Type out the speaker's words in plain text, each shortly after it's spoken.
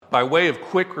By way of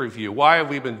quick review, why have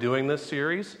we been doing this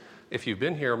series? If you've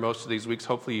been here most of these weeks,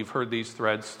 hopefully you've heard these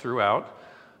threads throughout,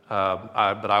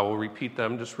 but I will repeat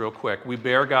them just real quick. We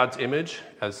bear God's image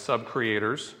as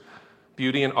sub-creators.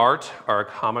 Beauty and art are a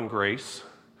common grace.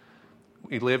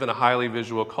 We live in a highly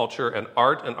visual culture, and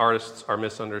art and artists are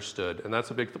misunderstood. And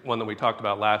that's a big one that we talked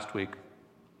about last week,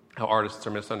 how artists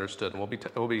are misunderstood. And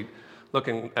we'll be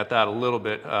looking at that a little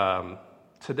bit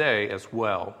today as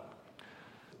well.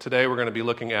 Today we're going to be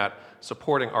looking at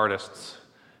supporting artists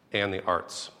and the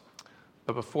arts.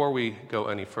 But before we go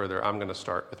any further, I'm going to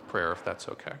start with prayer, if that's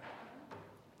okay.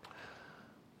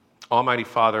 Almighty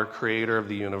Father, creator of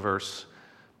the universe,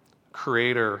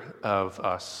 creator of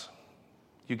us,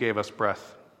 you gave us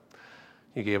breath.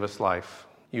 You gave us life.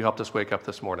 You helped us wake up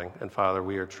this morning. And Father,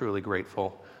 we are truly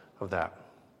grateful of that.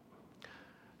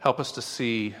 Help us to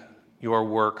see your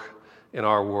work in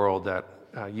our world, that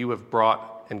you have brought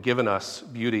and given us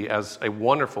beauty as a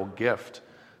wonderful gift.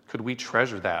 Could we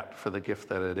treasure that for the gift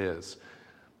that it is?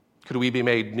 Could we be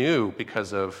made new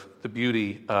because of the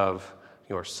beauty of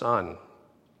your Son?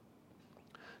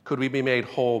 Could we be made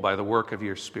whole by the work of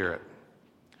your Spirit?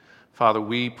 Father,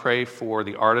 we pray for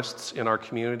the artists in our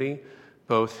community,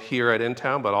 both here at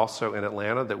InTown, but also in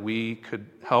Atlanta, that we could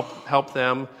help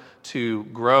them to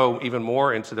grow even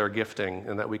more into their gifting,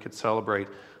 and that we could celebrate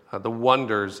the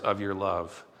wonders of your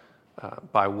love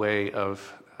by way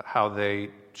of how they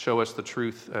show us the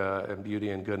truth and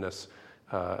beauty and goodness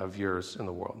of yours in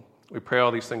the world. We pray all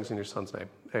these things in your Son's name.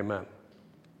 Amen.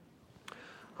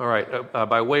 All right,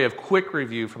 by way of quick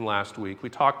review from last week, we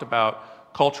talked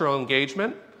about cultural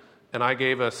engagement, and I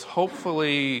gave us,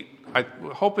 hoping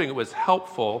it was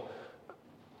helpful,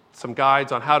 some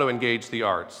guides on how to engage the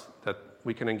arts, that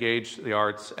we can engage the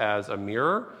arts as a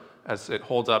mirror, as it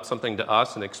holds up something to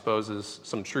us and exposes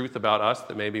some truth about us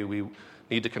that maybe we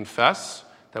need to confess,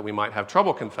 that we might have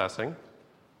trouble confessing,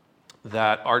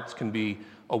 that arts can be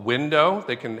a window.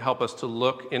 They can help us to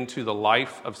look into the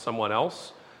life of someone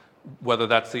else, whether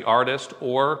that's the artist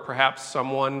or perhaps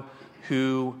someone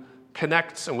who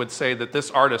connects and would say that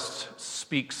this artist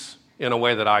speaks in a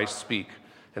way that I speak.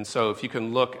 And so if you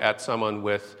can look at someone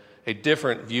with a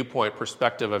different viewpoint,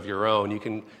 perspective of your own, you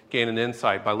can gain an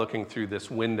insight by looking through this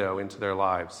window into their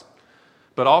lives.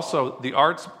 But also, the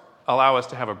arts allow us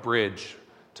to have a bridge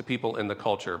to people in the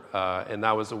culture, and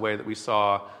that was a way that we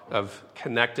saw of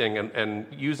connecting and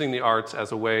using the arts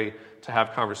as a way to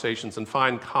have conversations and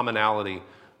find commonality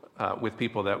with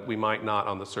people that we might not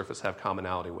on the surface have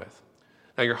commonality with.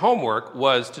 Now, your homework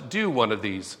was to do one of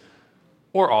these,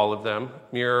 or all of them,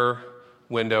 mirror,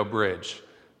 window, bridge.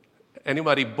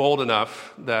 Anybody bold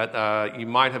enough that you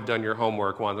might have done your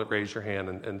homework want to raise your hand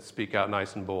and speak out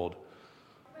nice and bold?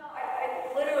 No, I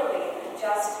literally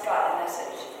just got a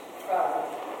message from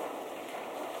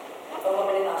a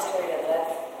woman in Australia that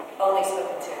I've only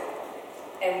spoken to,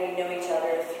 and we know each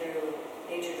other through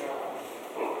nature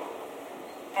drawing.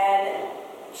 And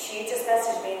she just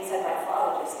messaged me and said my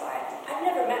father just died. I've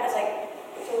never met. I was like,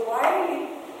 so why are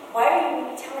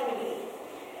you telling me?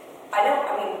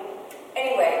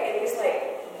 Anyway, it was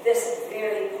like this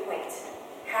very point.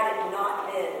 Had it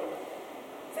not been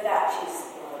for that, she's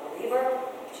not a believer,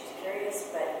 she's curious,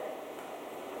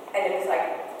 and it was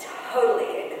like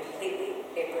totally and completely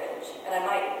a bridge. And I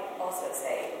might also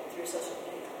say through social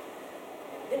media,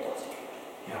 I've been to Australia.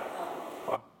 Yeah.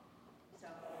 Wow. So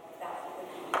that would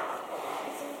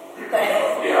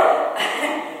be yeah.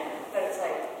 But it's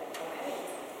like, okay.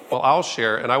 Well, I'll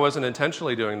share, and I wasn't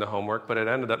intentionally doing the homework, but it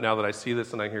ended up, now that I see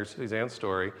this and I hear Suzanne's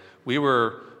story, we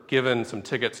were given some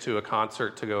tickets to a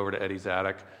concert to go over to Eddie's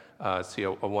Attic, see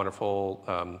a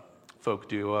wonderful folk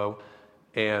duo,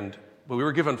 but we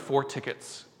were given 4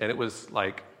 tickets, and it was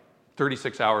like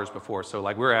 36 hours before, so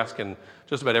like we're asking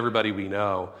just about everybody we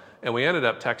know, and we ended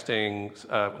up texting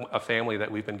a family that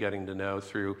we've been getting to know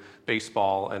through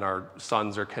baseball, and our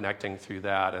sons are connecting through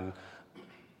that, and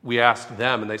we asked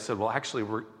them, and they said, well, actually,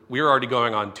 we were already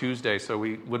going on Tuesday, so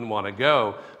we wouldn't want to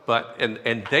go. But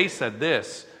and they said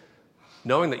this,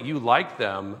 knowing that you like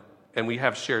them, and we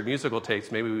have shared musical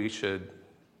tastes, maybe we should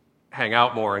hang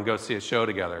out more and go see a show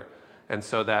together. And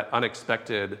so that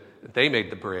unexpected, they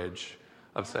made the bridge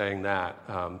of saying that.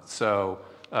 So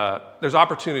there's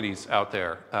opportunities out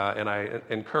there, and I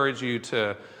encourage you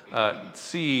to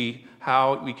see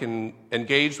how we can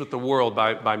engage with the world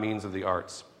by means of the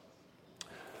arts.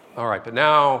 All right, but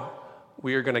now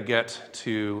we are going to get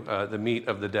to the meat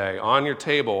of the day. On your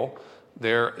table,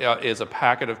 there is a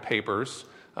packet of papers.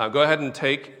 Go ahead and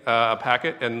take a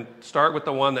packet and start with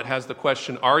the one that has the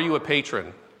question, are you a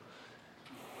patron?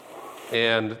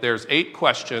 And there's 8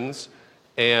 questions,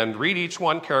 and read each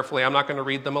one carefully. I'm not going to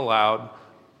read them aloud.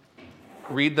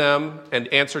 read them, and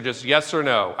answer just yes or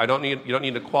no. You don't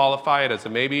need to qualify it as a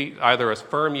maybe, either a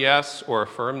firm yes or a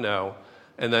firm no,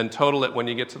 and then total it when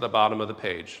you get to the bottom of the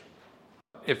page.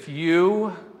 If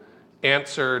you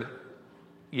answered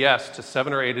yes to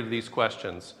 7 or 8 of these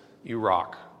questions, you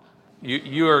rock.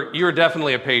 You're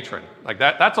definitely a patron. Like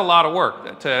that's a lot of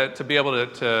work to be able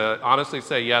to honestly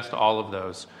say yes to all of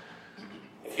those.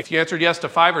 If you answered yes to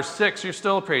 5 or 6, you're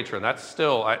still a patron. That's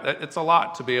still it's a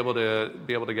lot to be able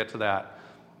to get to that.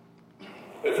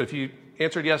 If you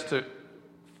answered yes to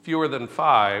fewer than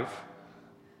 5,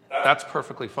 that's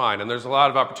perfectly fine. And there's a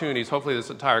lot of opportunities. Hopefully this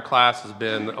entire class has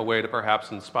been a way to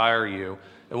perhaps inspire you.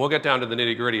 And we'll get down to the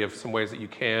nitty-gritty of some ways that you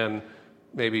can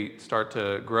maybe start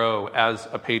to grow as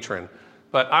a patron.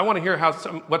 But I want to hear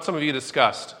what some of you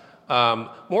discussed.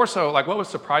 More so, like what was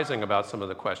surprising about some of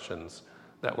the questions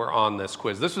that were on this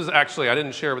quiz. This was actually, I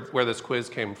didn't share where this quiz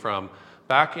came from.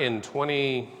 Back in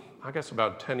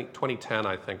 2010,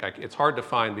 I think. It's hard to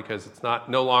find because it's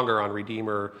no longer on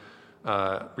Redeemer's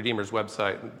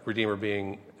website, Redeemer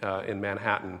being in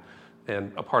Manhattan,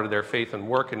 and a part of their Faith and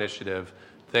Work initiative.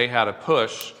 They had a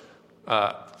push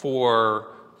for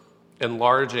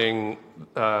enlarging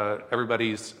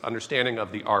everybody's understanding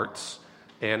of the arts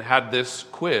and had this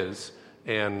quiz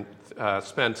and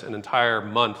spent an entire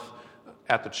month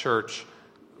at the church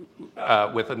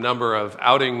with a number of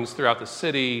outings throughout the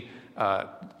city,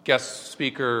 guest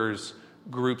speakers,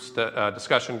 groups,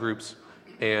 discussion groups.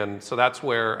 And so that's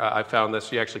where I found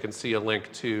this. You actually can see a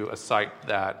link to a site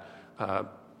that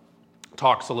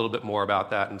talks a little bit more about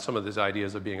that, and some of these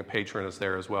ideas of being a patron is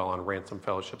there as well on Ransom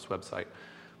Fellowship's website.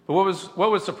 But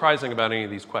what was surprising about any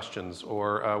of these questions,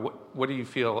 or what do you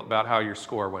feel about how your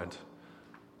score went?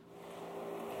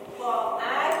 Well,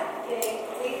 I think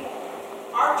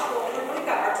our children, we've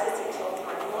got artistic children,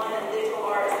 one in visual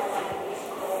arts and one in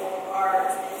musical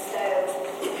arts, and so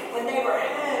when they were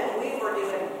home, we were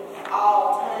doing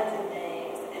all tons of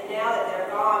things, and now that they're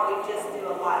gone, we just do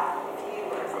a lot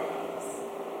fewer things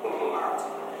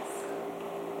arts-wise.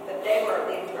 But they were a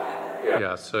big driver.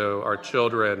 Yeah, so our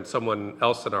children, someone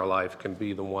else in our life can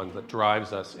be the one that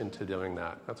drives us into doing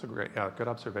that. That's a good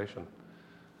observation.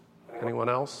 Anyone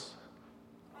else?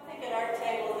 I think at our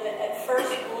table that at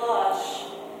first blush,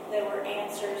 there were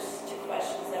answers to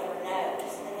questions that were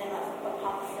no's, and then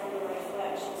upon further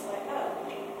reflection, it's like, oh,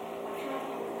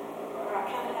 I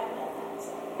kind of have done that.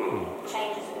 So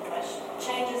changes in the question,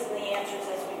 changes in the answers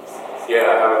as we discussed.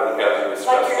 Yeah, as we discussed.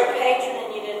 Like you're a patron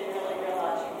and you didn't really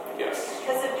realize you were. Yes.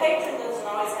 Because a patron doesn't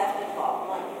always have to involve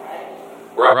money, right?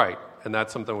 Right, and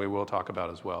that's something we will talk about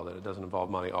as well, that it doesn't involve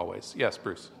money always. Yes,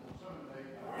 Bruce.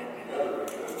 The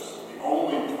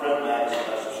only print magazine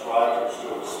that's subscribed to is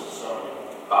still the Smithsonian.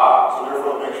 So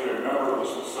therefore it makes you a member of the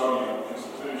Smithsonian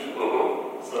Institution.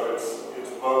 So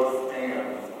it's both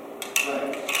and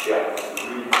things. Yeah.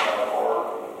 Reading about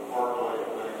art-related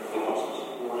things, and also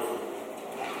supporting,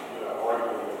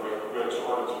 arguably the greatest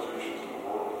art institutions in the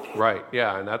world. Right,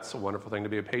 yeah, and that's a wonderful thing to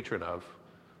be a patron of,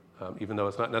 even though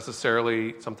it's not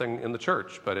necessarily something in the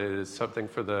church, but it is something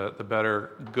for the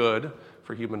better good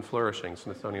for human flourishing.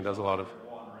 Smithsonian does a lot of...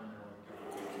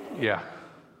 Yeah.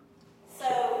 So,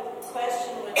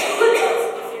 question would be,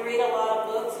 if you read a lot of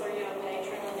books, are you a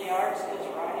patron of the arts? Because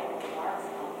writing is an art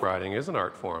form. Writing is an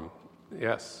art form,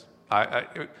 yes.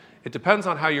 It depends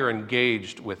on how you're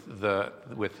engaged with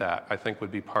that, I think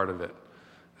would be part of it.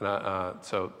 And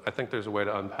so I think there's a way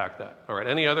to unpack that. All right,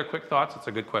 any other quick thoughts? It's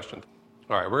a good question.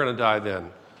 All right, we're going to dive in.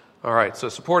 All right, so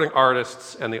supporting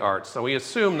artists and the arts. So we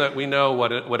assume that we know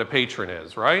what a patron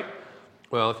is, right?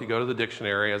 Well, if you go to the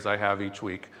dictionary, as I have each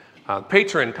week,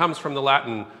 patron comes from the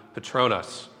Latin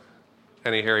patronus.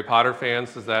 Any Harry Potter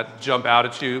fans? Does that jump out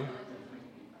at you?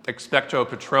 Expecto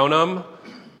patronum.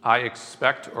 I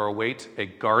expect or await a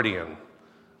guardian.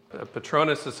 A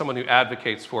patronus is someone who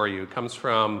advocates for you. It comes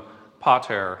from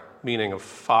pater, meaning of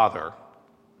father.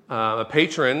 A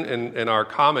patron, in our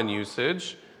common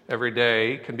usage, every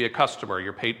day can be a customer.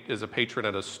 Is a patron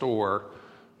at a store.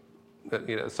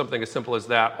 Something as simple as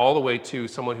that, all the way to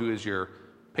someone who is your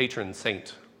patron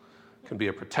saint. Can be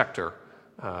a protector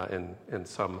in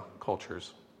some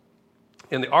cultures.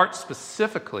 In the arts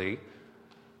specifically,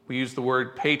 we use the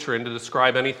word patron to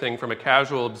describe anything from a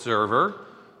casual observer,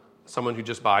 someone who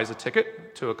just buys a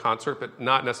ticket to a concert but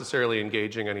not necessarily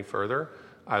engaging any further,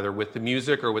 either with the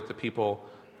music or with the people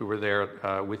who were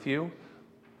there with you,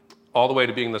 all the way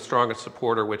to being the strongest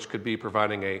supporter, which could be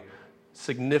providing a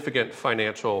significant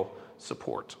financial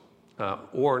support,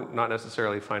 or not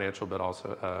necessarily financial, but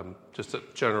also just a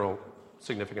general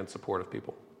significant support of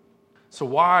people. So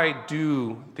why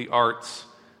do the arts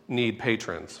need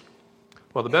patrons?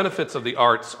 Well, the benefits of the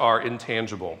arts are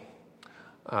intangible.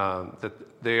 that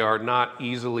they are not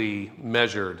easily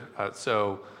measured.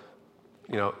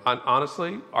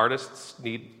 Honestly, artists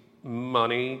need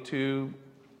money to,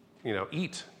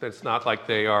 eat. It's not like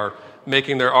they are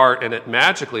making their art and it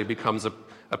magically becomes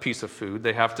a piece of food.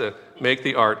 They have to make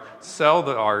the art, sell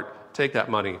the art, take that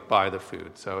money, buy the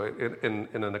food. So in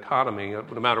an economy,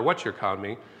 no matter what your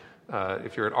economy,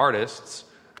 if you're an artist,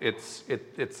 it's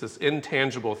this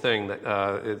intangible thing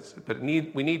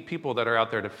we need people that are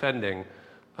out there defending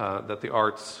that the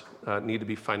arts need to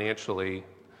be financially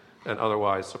and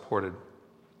otherwise supported.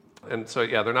 And so,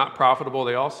 they're not profitable.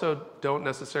 They also don't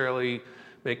necessarily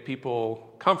make people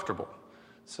comfortable.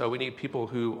 So we need people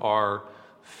who are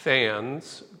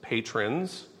fans,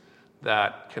 patrons,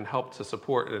 that can help to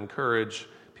support and encourage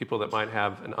people that might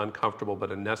have an uncomfortable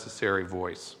but a necessary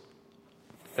voice.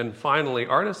 And finally,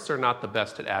 artists are not the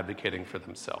best at advocating for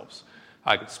themselves.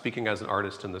 Speaking as an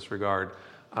artist in this regard,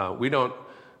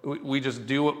 we just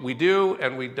do what we do,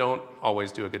 and we don't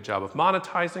always do a good job of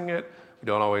monetizing it.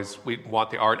 We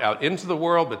want the art out into the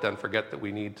world, but then forget that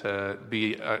we need to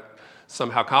be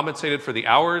somehow compensated for the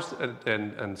hours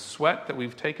and sweat that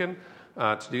we've taken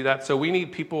to do that. So we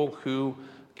need people who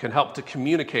can help to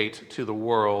communicate to the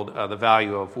world the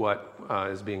value of what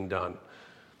is being done.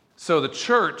 So the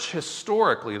church,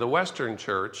 historically, the Western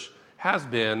church, has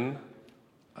been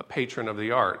a patron of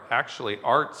the art. Actually,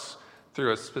 arts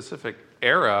through a specific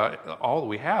era, all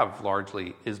we have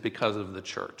largely is because of the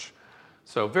church.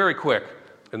 So very quick,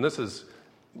 and this is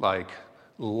like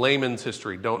layman's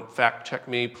history. Don't fact check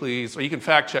me, please. Or you can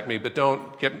fact check me, but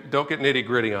don't get nitty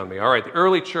gritty on me. All right, the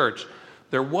early church,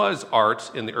 there was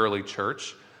art in the early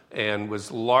church and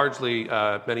was largely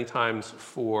many times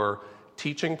for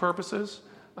teaching purposes.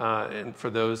 And for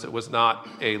those, it was not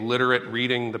a literate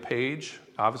reading the page.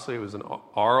 Obviously, it was an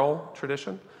oral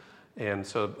tradition. And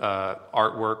so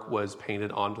artwork was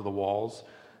painted onto the walls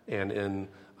and in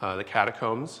the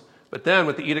catacombs. But then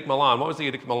with the Edict of Milan, what was the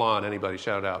Edict of Milan? Anybody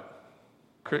shout it out?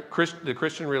 The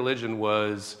Christian religion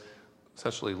was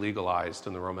essentially legalized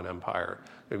in the Roman Empire.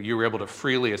 You were able to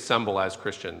freely assemble as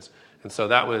Christians. And so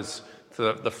that was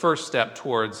the first step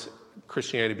towards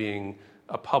Christianity being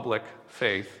a public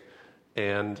faith.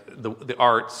 And the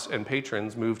arts and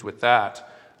patrons moved with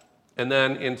that. And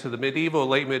then into the medieval,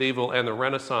 late medieval, and the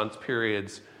Renaissance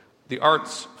periods, the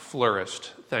arts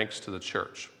flourished thanks to the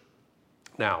church.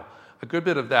 Now, a good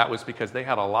bit of that was because they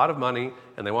had a lot of money,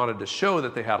 and they wanted to show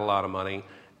that they had a lot of money,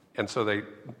 and so they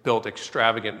built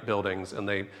extravagant buildings, and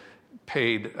they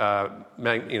paid,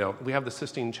 we have the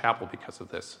Sistine Chapel because of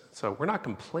this. So we're not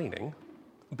complaining,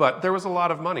 but there was a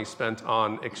lot of money spent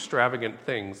on extravagant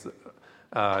things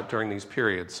during these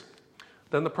periods.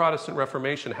 Then the Protestant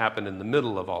Reformation happened in the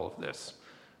middle of all of this,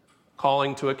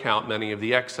 calling to account many of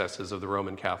the excesses of the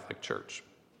Roman Catholic Church.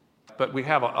 But we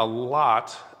have a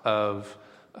lot of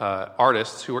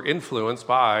artists who were influenced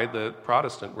by the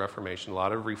Protestant Reformation, a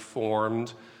lot of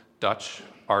Reformed Dutch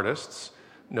artists,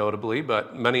 notably,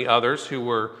 but many others who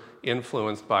were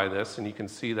influenced by this, and you can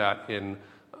see that in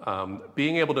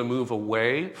being able to move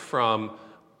away from.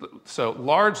 So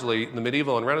largely, the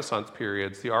medieval and Renaissance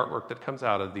periods, the artwork that comes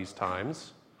out of these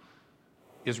times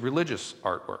is religious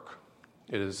artwork.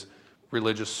 It is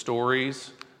religious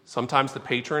stories. Sometimes the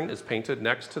patron is painted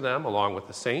next to them along with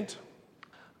the saint.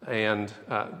 And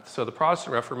so the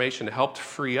Protestant Reformation helped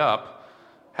free up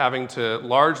having to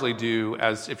largely do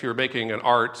as if you're making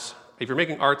arts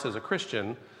as a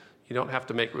Christian, you don't have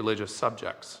to make religious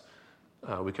subjects.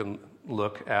 We can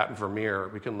look at Vermeer,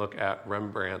 we can look at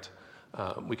Rembrandt,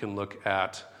 we can look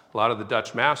at a lot of the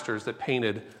Dutch masters that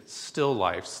painted still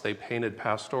lifes. They painted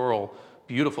pastoral,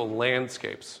 beautiful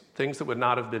landscapes, things that would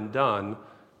not have been done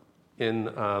in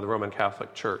the Roman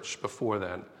Catholic Church before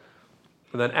then.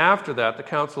 And then after that, the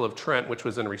Council of Trent, which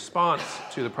was in response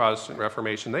to the Protestant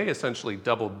Reformation, they essentially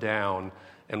doubled down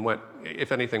and went,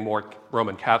 if anything, more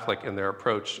Roman Catholic in their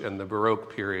approach in the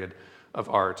Baroque period of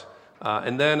art.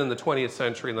 And then in the 20th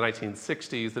century, in the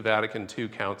 1960s, the Vatican II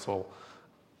Council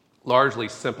largely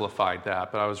simplified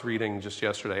that. But I was reading just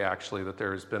yesterday, actually, that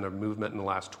there's been a movement in the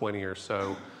last 20 or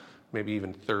so, maybe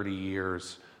even 30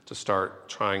 years, to start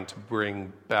trying to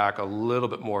bring back a little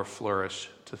bit more flourish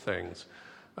to things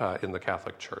in the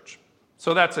Catholic Church.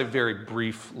 So that's a very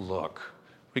brief look.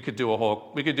 We could do a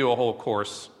whole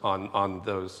course on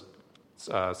those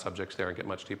subjects there and get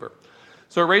much deeper.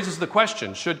 So it raises the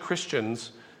question: should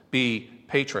Christians be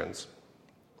patrons?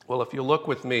 Well, if you look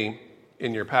with me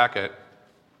in your packet,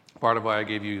 part of why I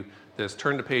gave you this,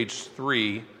 turn to page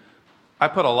 3. I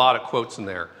put a lot of quotes in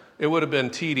there. It would have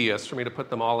been tedious for me to put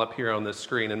them all up here on this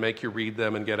screen and make you read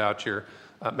them and get out your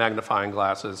magnifying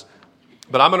glasses.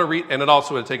 But I'm going to read, and it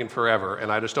also would have taken forever,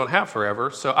 and I just don't have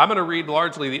forever. So I'm going to read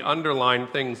largely the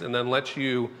underlined things and then let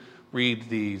you read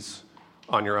these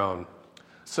on your own.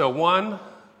 So one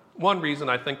reason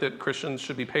I think that Christians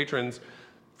should be patrons,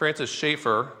 Francis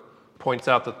Schaeffer points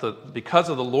out that because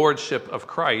of the lordship of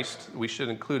Christ, we should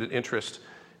include an interest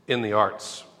in the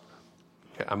arts.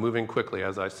 Okay, I'm moving quickly,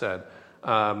 as I said.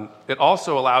 It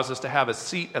also allows us to have a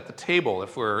seat at the table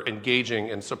if we're engaging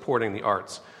and supporting the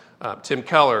arts. Tim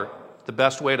Keller, the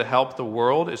best way to help the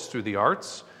world is through the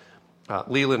arts.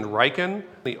 Leland Ryken,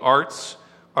 the arts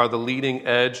are the leading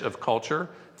edge of culture.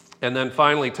 And then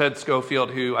finally, Ted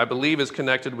Schofield, who I believe is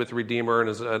connected with Redeemer and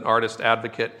is an artist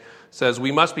advocate, says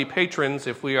we must be patrons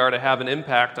if we are to have an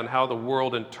impact on how the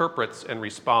world interprets and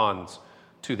responds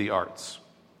to the arts.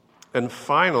 And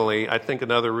finally, I think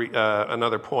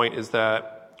another point is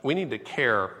that we need to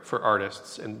care for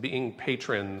artists, and being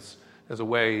patrons is a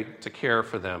way to care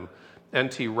for them.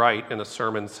 N.T. Wright, in a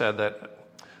sermon, said that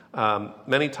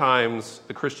many times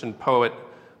the Christian poet,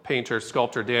 painter,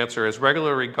 sculptor, dancer is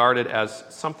regularly regarded as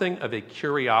something of a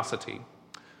curiosity.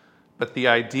 But the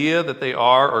idea that they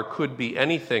are or could be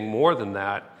anything more than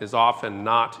that is often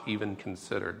not even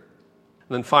considered.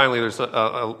 And then finally, there's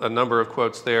a number of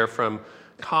quotes there from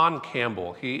Con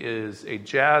Campbell. He is a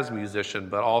jazz musician,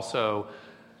 but also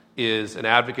is an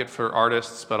advocate for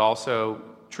artists, but also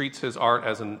treats his art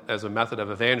as a method of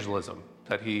evangelism,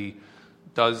 that he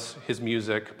does his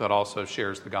music, but also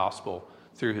shares the gospel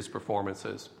through his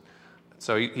performances.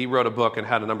 So he wrote a book and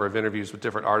had a number of interviews with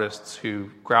different artists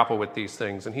who grapple with these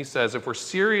things. And he says, if we're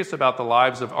serious about the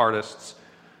lives of artists,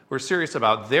 we're serious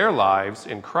about their lives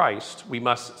in Christ, we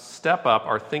must step up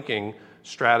our thinking,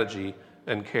 strategy,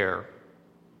 and care.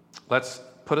 Let's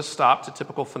put a stop to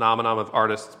typical phenomenon of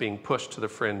artists being pushed to the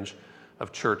fringe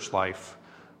of church life.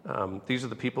 These are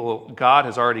the people God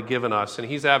has already given us, and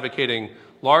he's advocating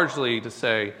largely to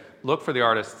say, look for the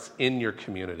artists in your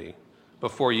community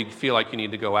before you feel like you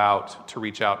need to go out to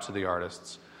reach out to the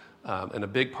artists. And a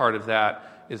big part of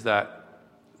that is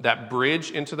that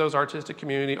bridge into those artistic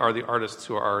community are the artists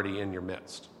who are already in your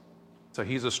midst. So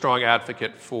he's a strong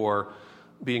advocate for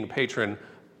being a patron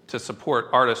to support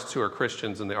artists who are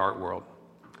Christians in the art world.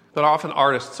 But often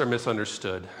artists are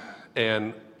misunderstood,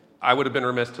 and I would have been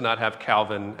remiss to not have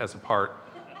Calvin as a part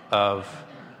of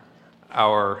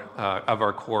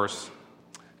our course,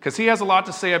 because he has a lot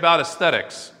to say about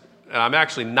aesthetics, and I'm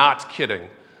actually not kidding.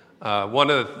 One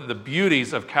of the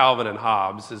beauties of Calvin and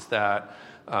Hobbes is that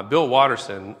Bill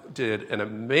Watterson did an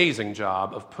amazing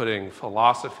job of putting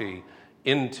philosophy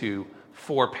into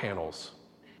 4 panels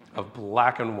of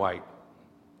black and white.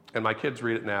 And my kids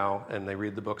read it now, and they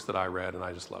read the books that I read, and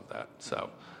I just love that. So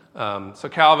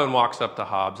Calvin walks up to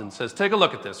Hobbes and says, take a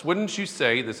look at this. Wouldn't you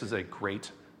say this is a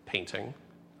great painting?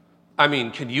 I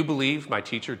mean, can you believe my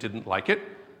teacher didn't like it?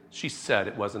 She said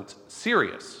it wasn't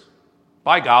serious.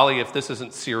 By golly, if this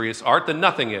isn't serious art, then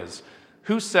nothing is.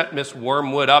 Who set Miss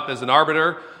Wormwood up as an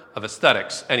arbiter of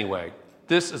aesthetics anyway?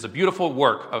 This is a beautiful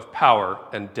work of power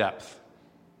and depth.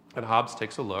 And Hobbes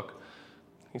takes a look.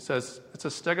 He says, it's a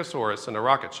stegosaurus and a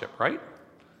rocket ship, right?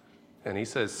 And he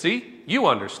says, see, you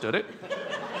understood it.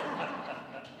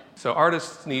 So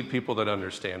artists need people that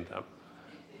understand them.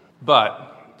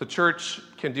 But the church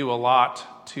can do a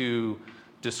lot to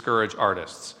discourage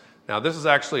artists. Now, this is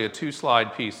actually a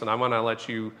 2-slide piece, and I want to let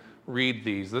you read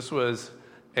these. This was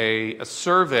a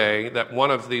survey that one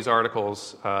of these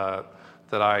articles that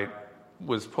I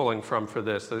was pulling from for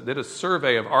this. They did a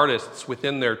survey of artists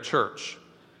within their church,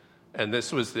 and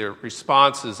this was the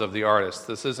responses of the artists.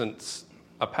 This isn't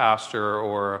a pastor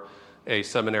or a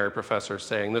seminary professor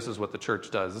saying this is what the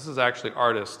church does. This is actually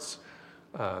artists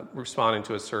responding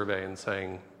to a survey and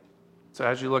saying, so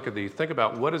as you look at these, think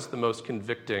about what is the most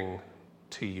convicting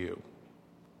to you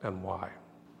and why.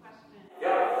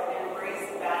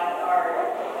 Embrace bad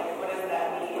art. Like, what does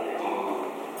that mean?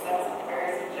 That's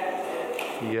very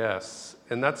subjective. Yes,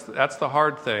 and that's the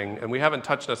hard thing, and we haven't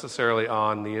touched necessarily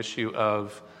on the issue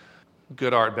of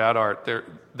good art, bad art.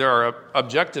 There are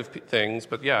objective things,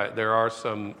 but yeah, there are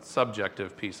some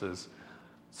subjective pieces.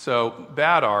 So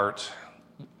bad art,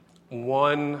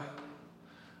 one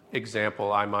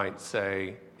example I might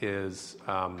say is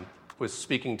was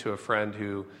speaking to a friend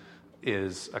who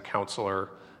is a counselor,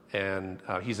 and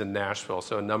he's in Nashville,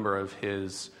 so a number of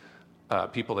his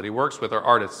people that he works with are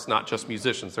artists, not just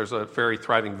musicians. There's a very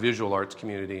thriving visual arts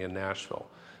community in Nashville,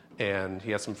 and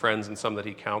he has some friends and some that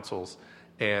he counsels.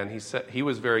 And he said he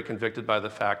was very convicted by the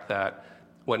fact that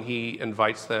when he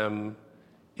invites them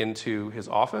into his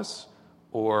office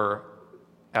or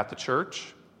at the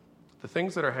church, the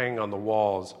things that are hanging on the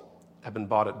walls have been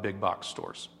bought at big box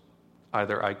stores,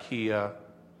 either IKEA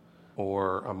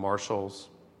or a Marshall's,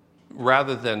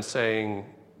 rather than saying,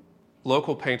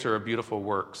 local painter of beautiful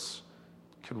works,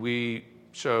 could we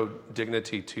show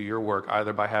dignity to your work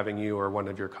either by having you or one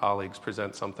of your colleagues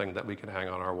present something that we can hang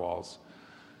on our walls?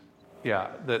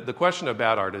 Yeah, the question of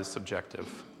bad art is subjective.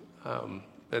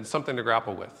 It's something to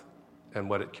grapple with and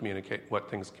what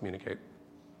things communicate.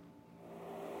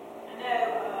 I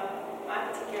know my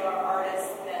particular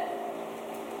artist that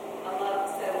I love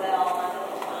so well,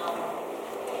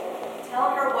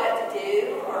 telling her what to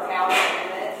do or how to do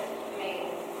it, I mean,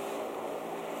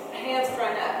 hands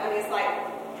thrown up. I mean, it's like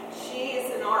she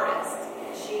is an artist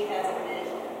and she has a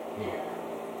vision.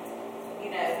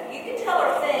 And, you can tell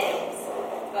her things,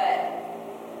 but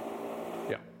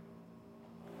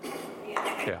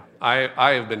yeah,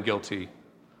 I have been guilty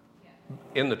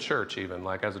in the church, even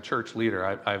like as a church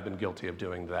leader, I've been guilty of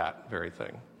doing that very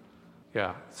thing.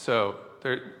 Yeah, so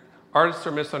artists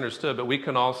are misunderstood, but we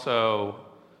can also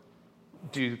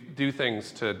do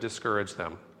things to discourage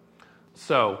them.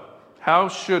 So how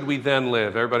should we then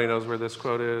live? Everybody knows where this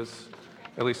quote is?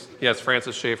 At least, yes,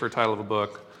 Francis Schaeffer, title of a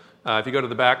book. If you go to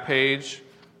the back page,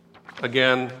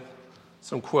 again,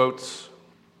 some quotes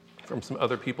from some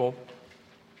other people.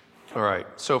 All right,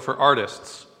 so for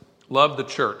artists, love the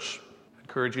church. I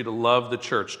encourage you to love the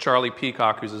church. Charlie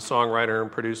Peacock, who's a songwriter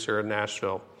and producer in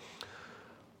Nashville,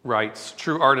 writes,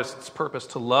 true artists' purpose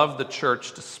to love the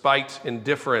church despite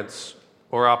indifference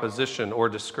or opposition or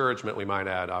discouragement, we might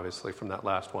add, obviously, from that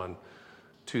last one,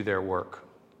 to their work.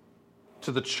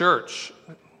 To the church,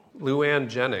 Luann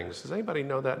Jennings. Does anybody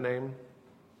know that name?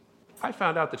 I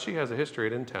found out that she has a history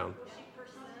at InTown.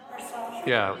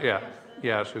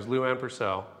 Yeah, she was Luann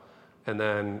Purcell. And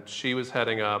then she was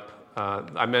heading up,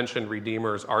 I mentioned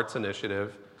Redeemer's Arts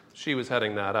Initiative. She was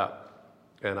heading that up.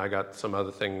 And I got some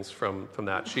other things from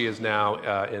that. She is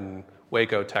now in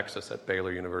Waco, Texas at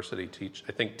Baylor University,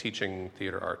 teaching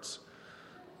theater arts.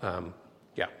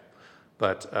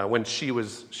 But when she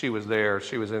was there,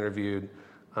 she was interviewed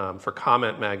for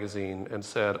Comment magazine and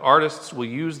said, artists will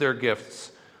use their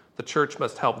gifts. The church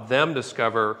must help them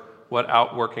discover what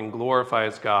outworking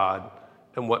glorifies God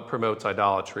and what promotes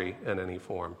idolatry in any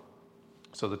form.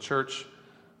 So the church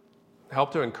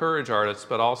helped to encourage artists,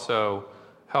 but also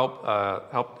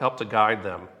help to guide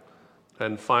them.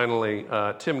 And finally,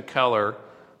 Tim Keller,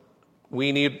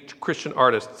 we need Christian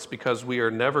artists because we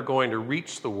are never going to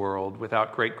reach the world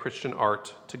without great Christian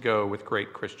art to go with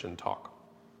great Christian talk.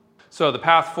 So the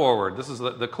path forward, this is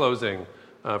the closing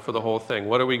for the whole thing.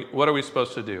 What are we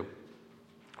supposed to do?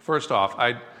 First off,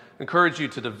 I encourage you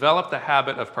to develop the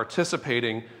habit of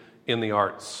participating in the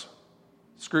arts.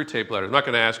 Screw tape letters. I'm not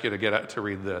going to ask you to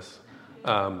read this.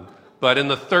 But in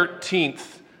the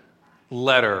 13th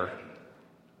letter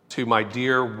to my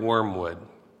dear Wormwood,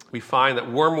 we find that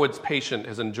Wormwood's patient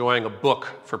is enjoying a book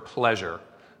for pleasure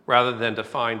rather than to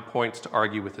find points to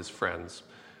argue with his friends,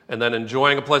 and then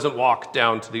enjoying a pleasant walk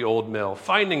down to the old mill,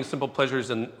 finding simple pleasures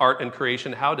in art and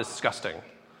creation. How disgusting.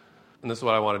 And this is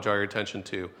what I want to draw your attention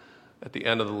to at the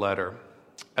end of the letter.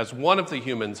 As one of the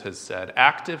humans has said,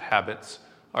 active habits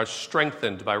are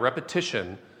strengthened by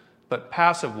repetition, but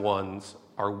passive ones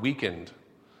are weakened.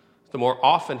 The more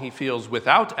often he feels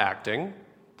without acting,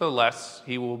 the less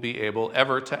he will be able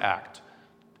ever to act.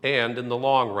 And in the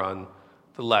long run,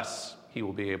 the less he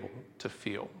will be able to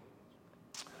feel.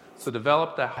 So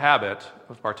develop the habit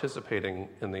of participating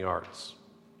in the arts.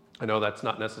 I know that's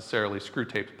not necessarily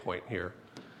Screwtape's point here,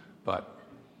 but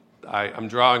I'm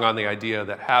drawing on the idea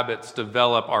that habits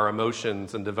develop our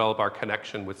emotions and develop our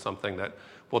connection with something that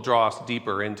will draw us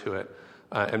deeper into it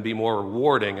and be more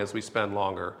rewarding as we spend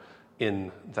longer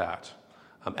in that.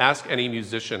 Ask any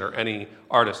musician or any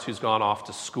artist who's gone off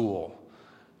to school.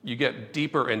 You get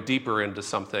deeper and deeper into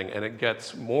something, and it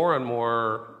gets more and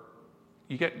more.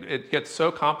 It gets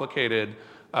so complicated.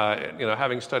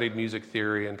 Having studied music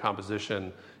theory and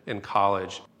composition in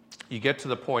college, you get to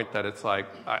the point that it's like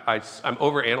I'm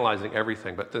overanalyzing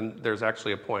everything, but then there's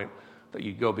actually a point that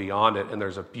you go beyond it, and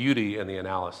there's a beauty in the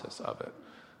analysis of it.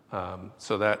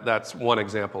 So that's one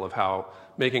example of how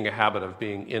making a habit of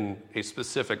being in a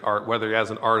specific art, whether as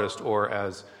an artist or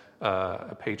as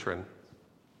a patron.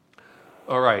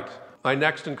 All right, my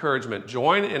next encouragement,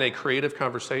 join in a creative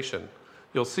conversation.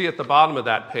 You'll see at the bottom of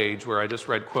that page where I just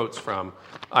read quotes from,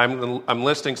 I'm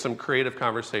listing some creative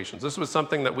conversations. This was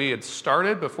something that we had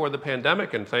started before the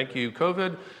pandemic, and thank you,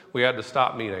 COVID, we had to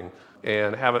stop meeting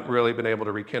and haven't really been able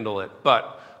to rekindle it.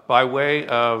 But by way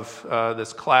of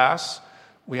this class,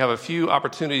 we have a few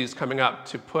opportunities coming up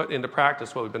to put into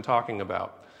practice what we've been talking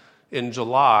about. In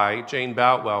July, Jane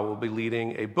Boutwell will be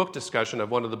leading a book discussion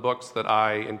of one of the books that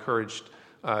I encouraged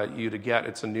you to get.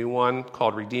 It's a new one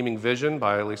called Redeeming Vision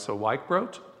by Lisa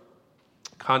Weichbrot.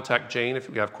 Contact Jane if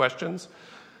you have questions.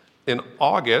 In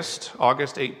August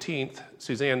 18th,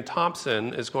 Suzanne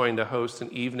Thompson is going to host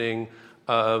an evening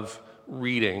of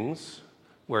readings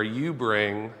where you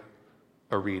bring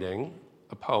a reading,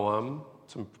 a poem,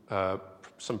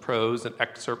 some prose, an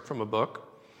excerpt from a book,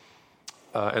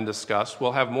 and discuss.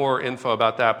 We'll have more info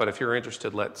about that, but if you're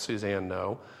interested, let Suzanne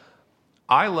know.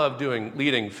 I love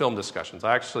leading film discussions.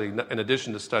 I actually, in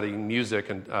addition to studying music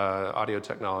and audio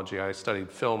technology, I studied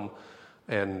film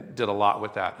and did a lot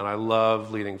with that, and I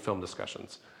love leading film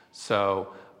discussions.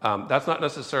 So that's not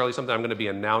necessarily something I'm going to be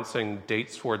announcing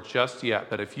dates for just yet,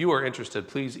 but if you are interested,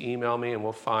 please email me and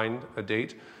we'll find a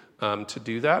date to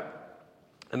do that.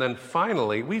 And then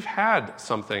finally, we've had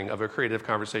something of a creative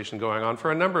conversation going on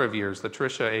for a number of years that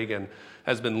Tricia Agan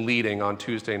has been leading on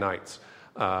Tuesday nights.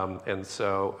 And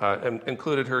so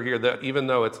included her here, that even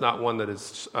though it's not one that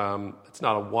is, it's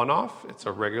not a one-off, it's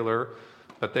a regular,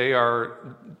 but they are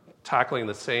tackling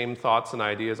the same thoughts and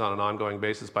ideas on an ongoing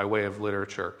basis by way of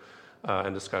literature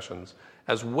and discussions.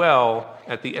 As well,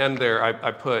 at the end there,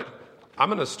 I put, I'm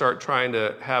going to start trying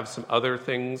to have some other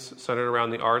things centered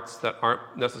around the arts that aren't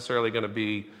necessarily going to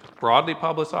be broadly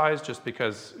publicized just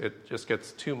because it just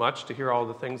gets too much to hear all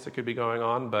the things that could be going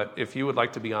on. But if you would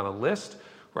like to be on a list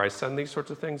where I send these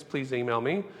sorts of things, please email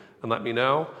me and let me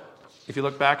know. If you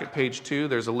look back at page 2,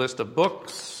 there's a list of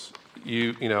books.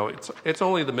 You know, it's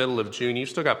only the middle of June. You've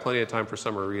still got plenty of time for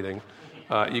summer reading.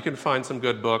 You can find some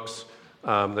good books.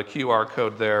 The QR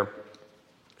code there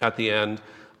at the end.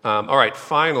 All right,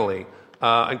 finally,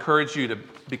 I encourage you to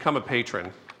become a patron.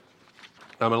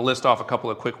 I'm going to list off a couple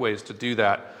of quick ways to do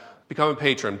that. Become a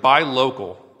patron. Buy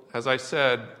local. As I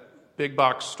said, big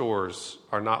box stores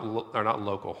are not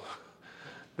local.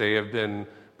 They have been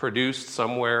produced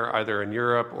somewhere, either in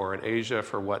Europe or in Asia,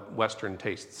 for what Western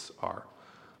tastes are.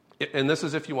 And this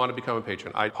is if you want to become a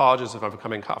patron. I apologize if I'm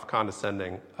becoming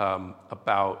condescending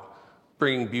about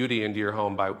bringing beauty into your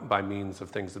home by means of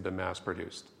things that have been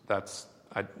mass-produced. That's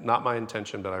not my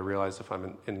intention, but I realize if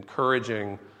I'm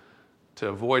encouraging to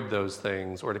avoid those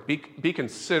things or to be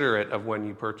considerate of when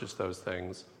you purchase those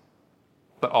things,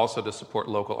 but also to support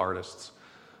local artists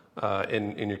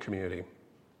in your community.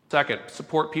 Second,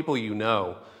 support people you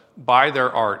know. Buy their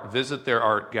art, visit their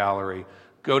art gallery,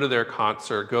 go to their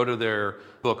concert, go to their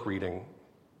book reading.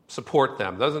 Support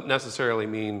them. Doesn't necessarily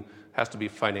mean has to be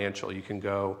financial. You can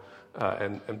go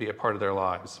and be a part of their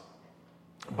lives.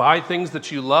 Buy things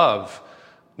that you love,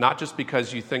 not just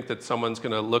because you think that someone's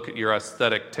going to look at your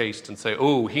aesthetic taste and say,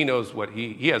 oh, he knows what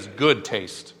he has good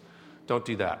taste. Don't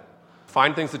do that.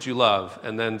 Find things that you love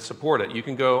and then support it. You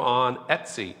can go on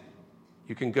Etsy.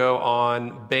 You can go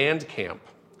on Bandcamp,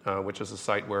 which is a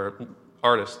site where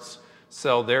artists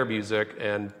sell their music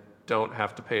and don't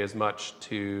have to pay as much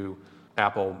to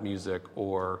Apple Music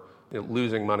or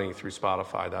losing money through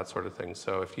Spotify, that sort of thing.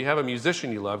 So if you have a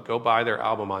musician you love, go buy their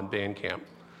album on Bandcamp.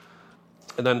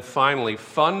 And then finally,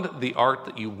 fund the art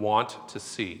that you want to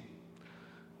see.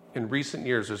 In recent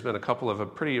years, there's been a couple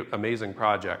of pretty amazing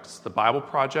projects. The Bible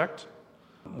Project,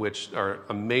 which are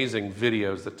amazing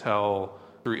videos that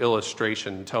through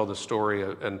illustration, tell the story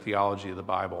and theology of the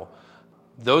Bible.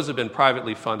 Those have been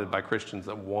privately funded by Christians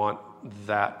that want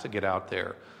that to get out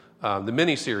there. The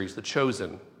miniseries, The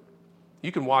Chosen,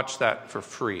 you can watch that for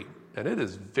free, and it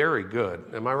is very good.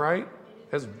 Am I right?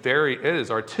 It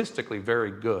is artistically very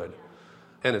good,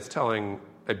 and it's telling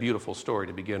a beautiful story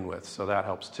to begin with, so that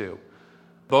helps too.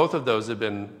 Both of those have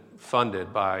been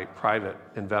funded by private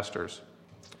investors,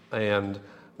 and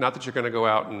not that you're going to go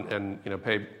out and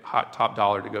pay top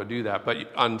dollar to go do that,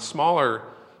 but on smaller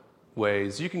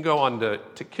ways, you can go on to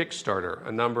Kickstarter.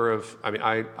 A number of,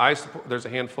 I support, there's a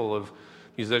handful of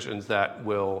musicians that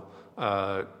will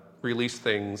release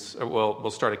things,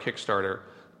 will start a Kickstarter,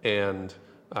 and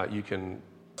you can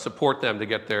support them to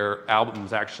get their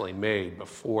albums actually made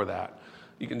before that.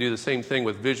 You can do the same thing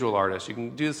with visual artists. You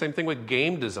can do the same thing with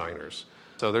game designers.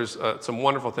 So there's some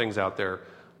wonderful things out there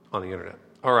on the internet.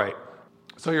 All right.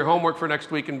 So your homework for next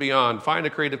week and beyond, find a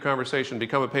creative conversation,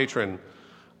 become a patron.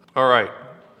 All right.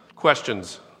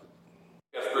 Questions?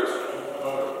 Yes, Bruce.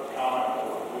 Another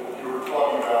comment. You were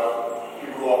talking about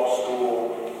people off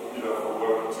school, for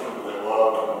what something they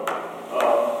love.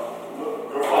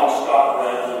 Go find Scott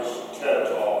Bradley's TED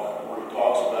Talk, where he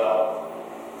talks about,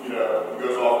 he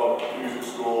goes off to music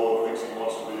school and thinks he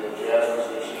wants to be a jazz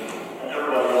musician, and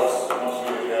everybody else wants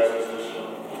to be a jazz musician,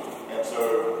 and so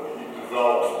he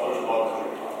develops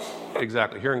post-modern talks.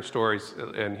 Exactly. Hearing stories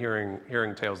and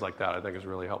hearing tales like that, I think, is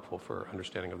really helpful for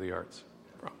understanding of the arts.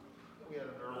 We had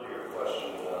an earlier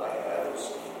question that I had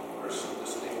is there's some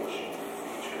distinguishing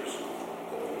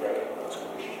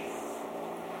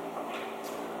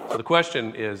So the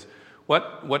question is,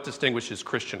 what distinguishes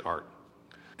Christian art?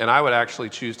 And I would actually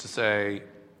choose to say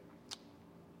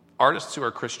artists who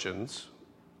are Christians,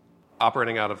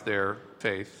 operating out of their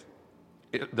faith,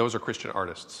 those are Christian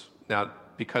artists. Now,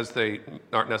 because they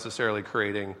aren't necessarily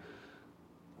creating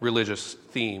religious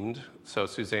themed, so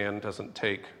Suzanne doesn't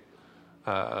take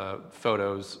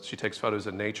photos, she takes photos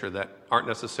in nature that aren't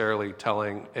necessarily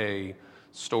telling a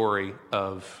story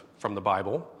from the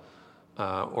Bible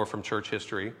or from church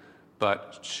history,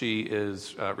 but she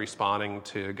is responding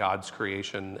to God's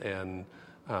creation and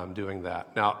doing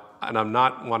that. Now, and I'm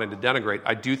not wanting to denigrate,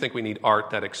 I do think we need art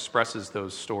that expresses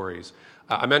those stories.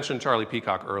 I mentioned Charlie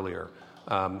Peacock earlier.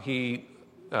 He,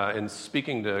 in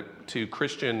speaking to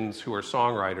Christians who are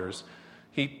songwriters,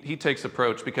 he takes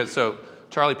approach because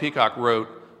Charlie Peacock wrote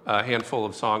a handful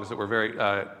of songs that were very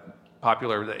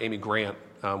popular to Amy Grant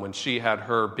when she had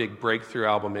her big breakthrough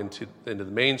album into the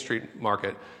mainstream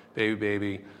market, Baby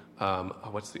Baby,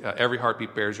 Every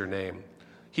Heartbeat Bears Your Name.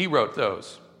 He wrote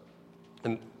those.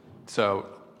 And so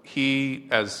he,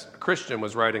 as a Christian,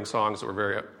 was writing songs that were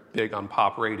very big on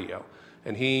pop radio.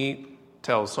 And he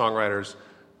tells songwriters,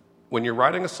 when you're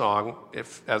writing a song,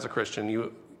 if as a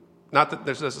Christian, not that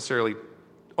there's necessarily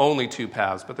only two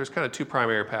paths, but there's kind of two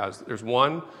primary paths. There's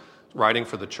one, writing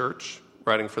for the church,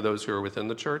 writing for those who are within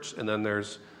the church, and then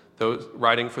there's those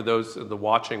writing for those in the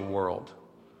watching world.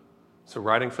 So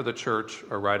writing for the church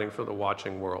or writing for the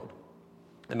watching world.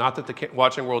 And not that the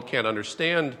watching world can't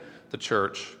understand the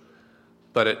church,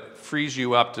 but it frees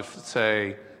you up to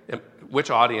say, which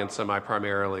audience am I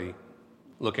primarily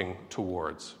looking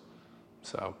towards?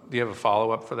 So, do you have a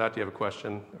follow-up for that? Do you have a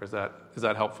question? Or is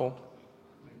that helpful?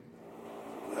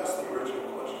 That's the original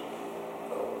question.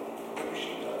 Maybe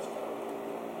she does.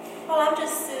 Well, I'm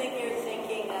just sitting here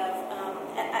thinking of,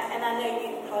 and I know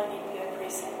you probably need to go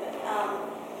precinct, but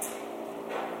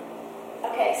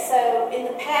okay. So in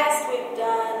the past, we've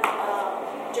done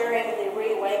during the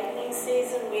reawakening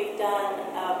season, we've done.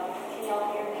 Can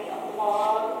y'all hear me? A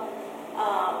blog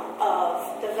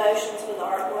of devotions with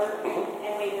artwork,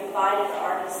 and we've invited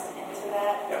artists into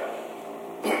that.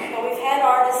 But we've had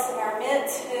artists in our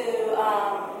midst who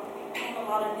paint a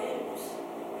lot of nudes.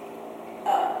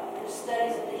 The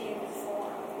studies of the human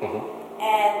form. Mm-hmm.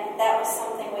 And that was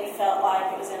something we felt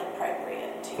like it was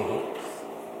inappropriate to use.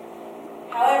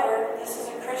 However, this is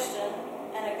a Christian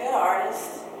and a good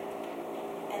artist,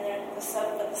 and the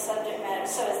subject matter.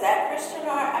 So is that Christian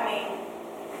art? I mean,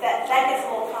 that gets a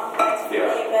little complex for me,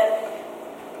 but...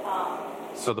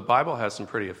 So the Bible has some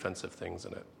pretty offensive things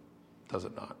in it, does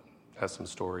it not? It has some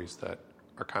stories that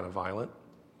are kind of violent,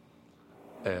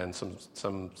 and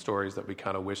some stories that we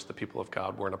kind of wish the people of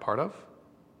God weren't a part of,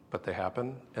 but they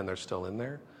happen, and they're still in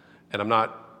there. And I'm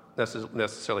not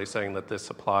necessarily saying that this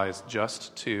applies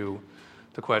just to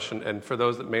the question, and for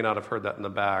those that may not have heard that in the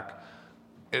back,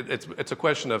 it's a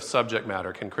question of subject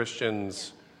matter. Can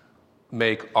Christians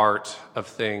make art of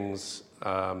things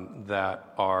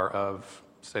that are of,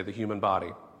 say, the human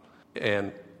body?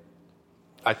 And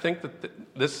I think that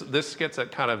this gets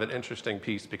at kind of an interesting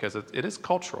piece because it is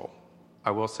cultural,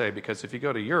 I will say, because if you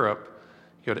go to Europe,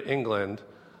 you go to England,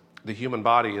 the human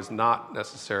body is not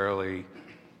necessarily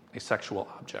a sexual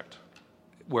object.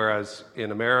 Whereas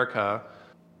in America,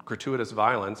 gratuitous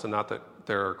violence, and not that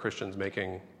there are Christians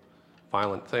making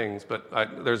violent things, but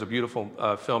there's a beautiful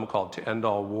film called To End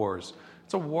All Wars.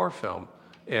 It's a war film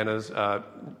and is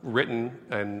written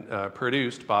and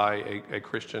produced by a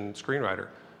Christian screenwriter.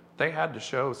 They had to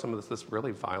show some of this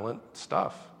really violent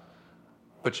stuff.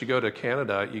 But you go to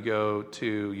Canada, you go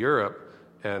to Europe,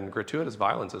 and gratuitous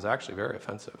violence is actually very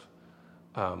offensive.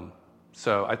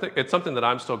 So I think it's something that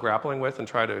I'm still grappling with and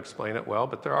try to explain it well,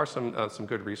 but there are some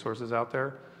good resources out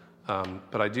there.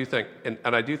 But I do think, and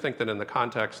I do think that in the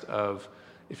context of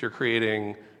if you're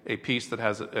creating a piece that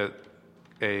has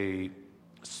a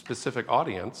specific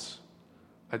audience,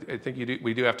 I think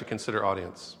we do have to consider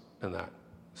audience in that.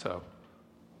 So,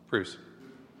 Bruce.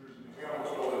 There's an example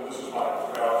story. This is my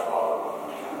proud father.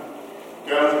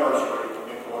 Down in the nursery,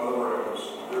 in one of the rooms,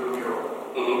 there's a mural.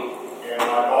 And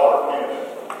my daughter painted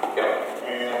it.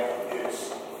 And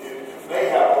it may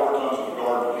have overtones of the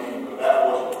Garden of Eden, but that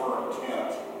wasn't her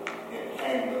intent in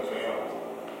painting those animals.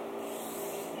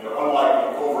 You know, unlike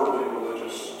the overtly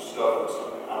religious stuff that's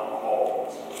alcohol.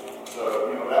 So,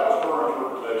 that was her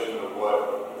interpretation of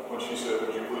when she said,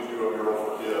 would you please do a mural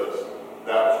for kids?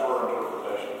 That was her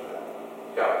interpretation of that.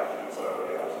 And so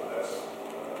that's,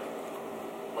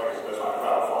 like I said, that's my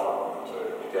proud father too.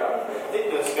 I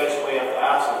think the discussion we have to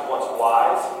ask is what's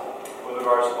wise with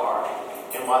regards to art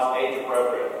and what's age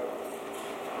appropriate.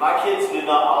 My kids do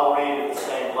not all read at the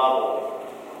same level.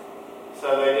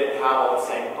 So they didn't have all the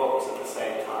same books at the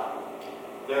same time.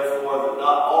 Therefore,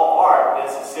 not all art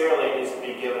necessarily needs to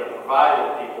be given and provided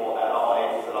to people at all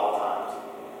ages, at all times.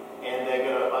 And they're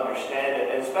going to understand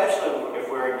it. And especially if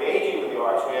we're engaging with the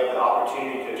arts, we have the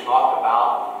opportunity to talk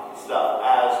about stuff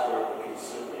as we're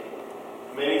consuming.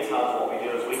 Many times what we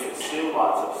do is we consume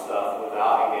lots of stuff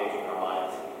without engaging our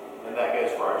minds. And that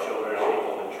goes for our children and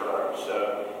people in church.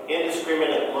 So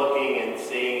indiscriminate looking and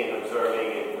seeing and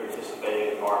observing and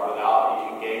participating in art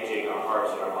without engaging our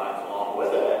hearts and our minds along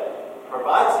with it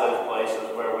provides those places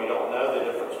where we don't know the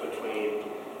difference between,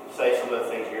 say, some of the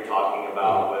things you're talking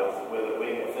about with it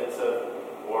being offensive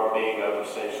or being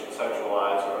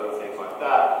over-sexualized or other things like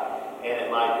that. And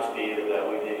it might just be that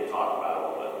we need to talk about it a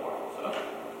little bit more. So.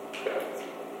 Yeah,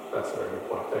 that's a very good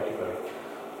point. Thank you, Betty.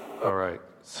 All right,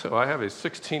 so I have a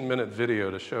 16-minute video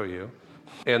to show you.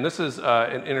 And this is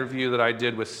an interview that I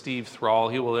did with Steve Thrall.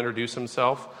 He will introduce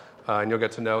himself, and you'll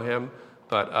get to know him.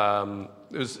 But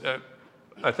it was...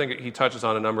 I think he touches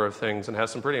on a number of things and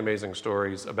has some pretty amazing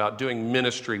stories about doing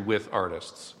ministry with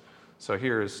artists. So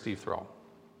here is Steve Thrall.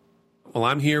 Well,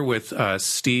 I'm here with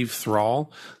Steve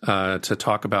Thrall to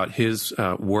talk about his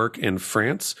work in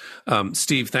France.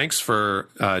 Steve, thanks for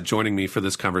joining me for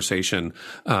this conversation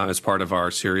as part of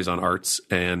our series on arts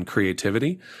and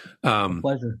creativity.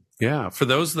 Pleasure. Yeah, for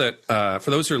those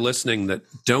who are listening that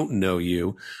don't know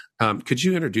you, could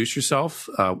you introduce yourself?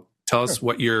 Tell us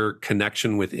what your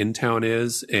connection with InTown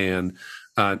is, and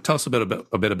tell us a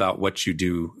bit about what you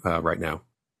do right now.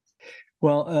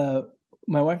 Well,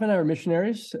 my wife and I are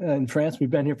missionaries in France. We've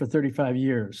been here for 35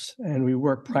 years, and we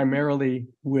work primarily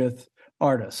with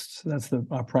artists. That's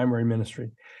our primary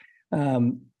ministry.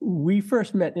 We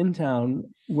first met InTown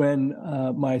when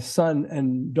my son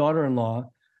and daughter-in-law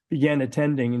began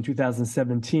attending in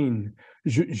 2017.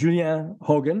 Julien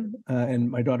Hogan and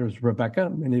my daughter was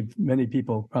Rebecca. Many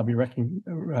people probably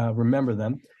remember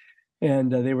them.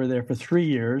 And they were there for 3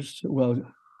 years. Well,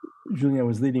 Julien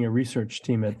was leading a research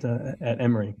team at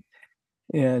Emory.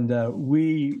 And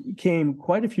we came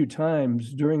quite a few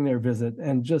times during their visit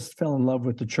and just fell in love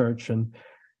with the church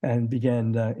and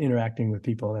began interacting with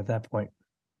people at that point.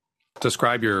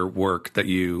 Describe your work that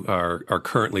you are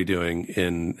currently doing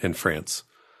in France.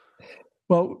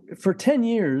 Well, for 10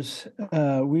 years,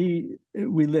 we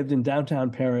lived in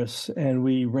downtown Paris, and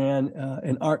we ran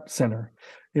an art center.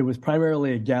 It was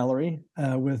primarily a gallery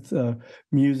with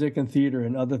music and theater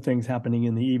and other things happening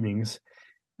in the evenings.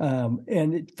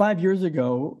 5 years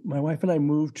ago, my wife and I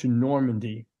moved to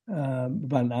Normandy,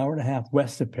 about an hour and a half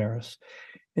west of Paris,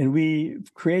 and we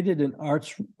created an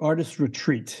artist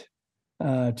retreat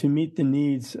to meet the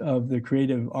needs of the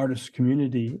creative artist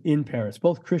community in Paris,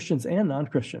 both Christians and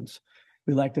non-Christians.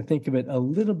 We like to think of it a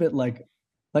little bit like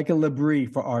a L'Abri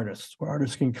for artists, where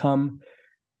artists can come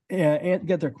and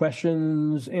get their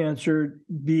questions answered,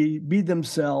 be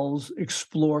themselves,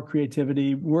 explore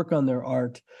creativity, work on their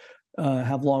art,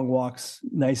 have long walks,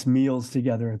 nice meals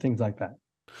together, and things like that.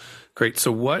 Great.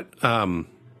 So what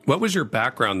was your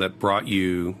background that brought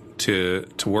you to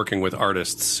working with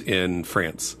artists in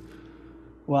France?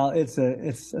 Well, it's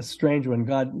a strange one.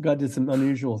 God did some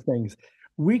unusual things.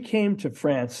 We came to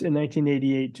France in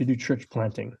 1988 to do church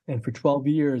planting. And for 12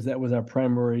 years, that was our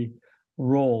primary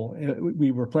role. We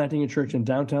were planting a church in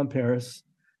downtown Paris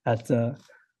at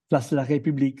Place de la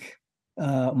République,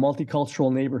 a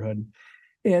multicultural neighborhood.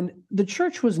 And the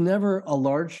church was never a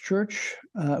large church.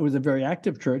 It was a very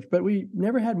active church, but we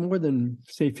never had more than,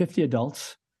 say, 50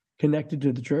 adults connected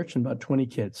to the church and about 20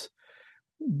 kids.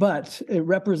 But it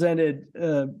represented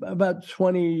about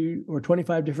 20 or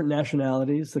 25 different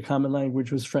nationalities. The common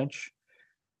language was French.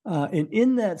 And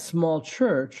in that small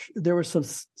church, there were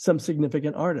some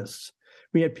significant artists.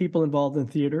 We had people involved in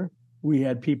theater. We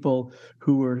had people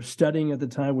who were studying at the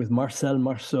time with Marcel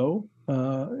Marceau,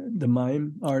 the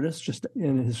mime artist,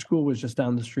 and his school was just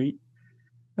down the street.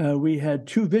 We had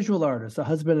 2 visual artists, a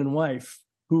husband and wife,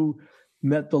 who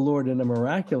met the Lord in a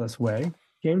miraculous way,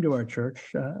 came to our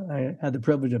church. I had the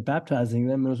privilege of baptizing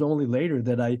them. It was only later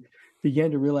that I began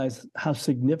to realize how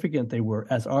significant they were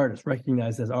as artists,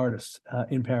 recognized as artists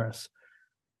in Paris.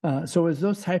 So it was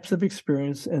those types of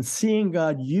experience and seeing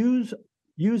God use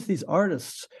these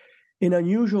artists in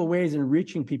unusual ways in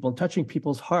reaching people and touching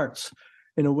people's hearts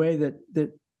in a way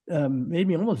that made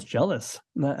me almost jealous.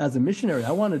 As a missionary,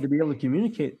 I wanted to be able to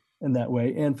communicate in that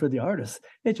way. And for the artists,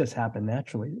 it just happened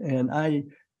naturally. And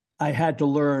I had to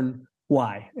learn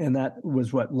why. And that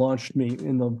was what launched me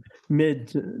in the mid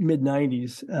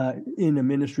 90s in a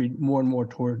ministry more and more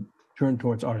turned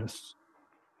towards artists.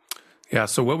 Yeah.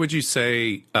 So what would you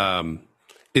say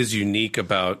is unique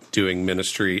about doing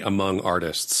ministry among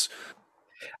artists?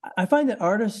 I find that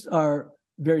artists are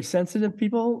very sensitive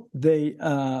people. They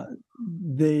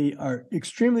are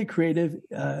extremely creative.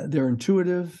 They're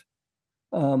intuitive.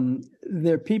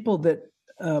 They're people that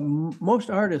most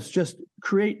artists just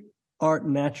create art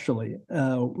naturally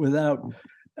without.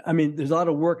 I mean, there's a lot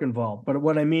of work involved, but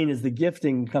what I mean is the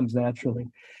gifting comes naturally.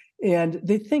 And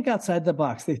they think outside the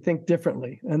box. They think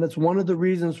differently. And that's one of the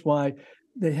reasons why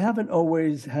they haven't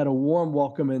always had a warm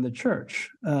welcome in the church,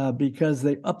 because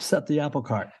they upset the apple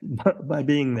cart by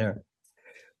being there.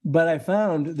 But I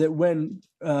found that when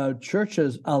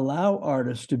churches allow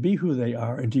artists to be who they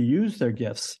are and to use their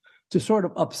gifts to sort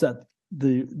of upset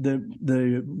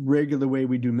the regular way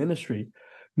we do ministry,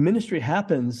 ministry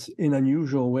happens in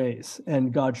unusual ways,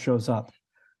 and God shows up.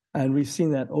 And we've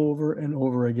seen that over and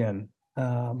over again.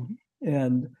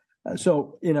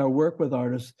 So in our work with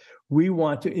artists, we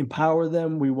want to empower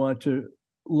them. We want to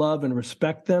love and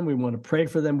respect them. We want to pray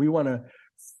for them. We want to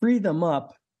free them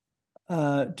up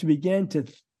to begin to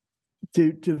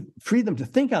free them to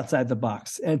think outside the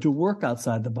box and to work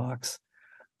outside the box,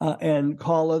 and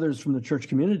call others from the church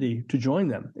community to join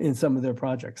them in some of their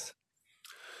projects.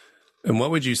 And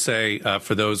what would you say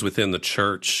for those within the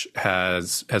church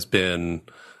has been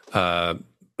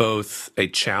both a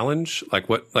challenge,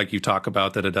 like you talk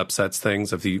about that it upsets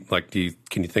things? Can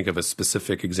you think of a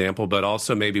specific example? But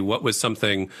also maybe what was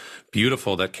something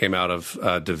beautiful that came out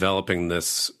of developing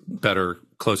this better,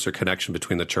 closer connection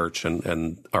between the church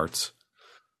and arts?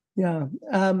 Yeah,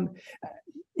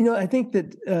 I think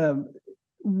that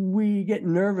we get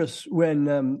nervous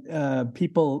when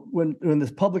people, when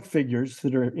there's public figures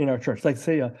that are in our church, like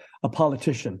say a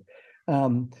politician.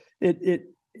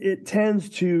 It tends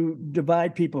to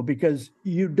divide people because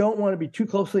you don't want to be too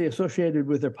closely associated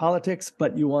with their politics,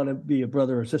 but you want to be a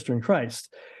brother or sister in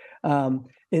Christ.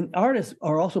 And artists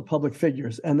are also public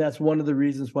figures, and that's one of the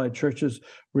reasons why churches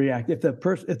react. If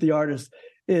the artist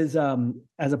is,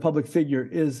 as a public figure,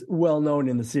 is well known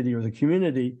in the city or the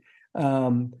community,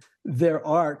 their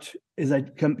art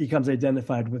becomes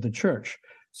identified with the church.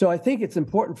 So I think it's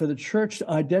important for the church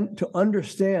to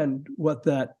understand what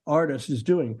that artist is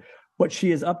doing, what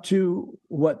she is up to,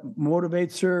 what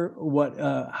motivates her,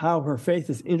 how her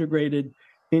faith is integrated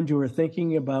into her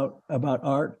thinking about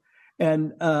art,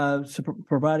 and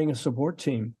providing a support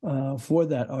team for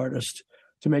that artist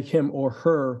to make him or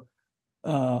her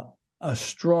a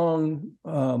strong,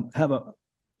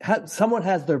 someone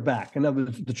has their back. In other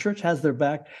words, the church has their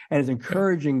back and is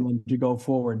encouraging them to go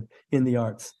forward in the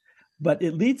arts. But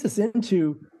it leads us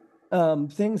into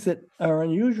things that are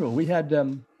unusual. We've had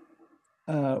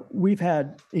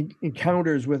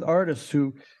encounters with artists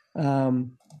who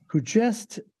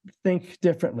just think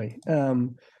differently.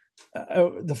 One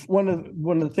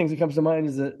of the things that comes to mind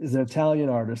is an Italian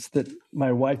artist that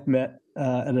my wife met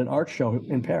at an art show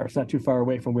in Paris, not too far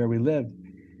away from where we live.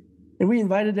 And we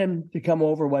invited him to come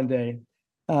over one day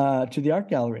to the art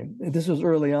gallery. This was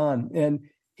early on. And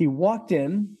he walked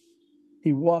in,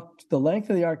 he walked the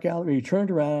length of the art gallery, he turned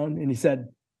around and he said,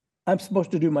 "I'm supposed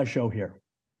to do my show here."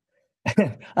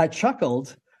 I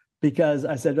chuckled because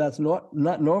I said, that's not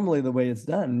normally the way it's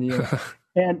done.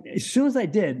 And as soon as I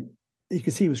did, you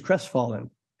could see he was crestfallen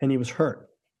and he was hurt.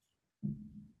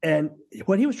 And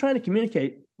what he was trying to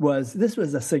communicate was this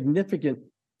was a significant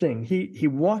thing. He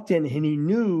walked in and he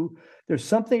knew there's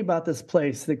something about this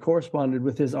place that corresponded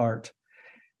with his art.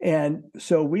 And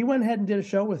so we went ahead and did a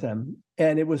show with him.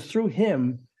 And it was through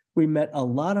him we met a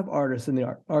lot of artists in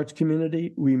the arts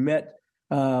community. We met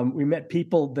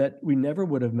people that we never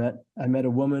would have met. I met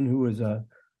a woman who was a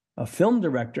film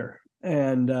director,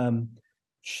 and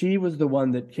she was the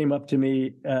one that came up to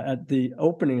me at the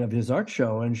opening of his art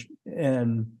show,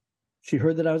 and she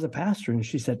heard that I was a pastor, and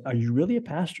she said, "Are you really a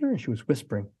pastor?" And she was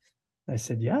whispering. I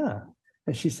said, "Yeah."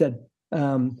 And she said,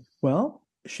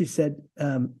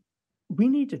 "We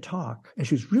need to talk." And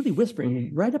she was really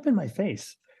whispering right up in my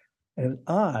face. And it was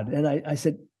odd. And I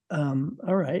said,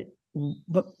 "All right.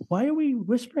 But why are we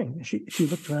whispering?" She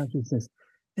looked around and says,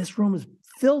 "This room is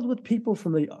filled with people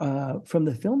from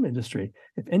the film industry.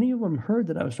 If any of them heard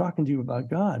that I was talking to you about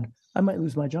God, I might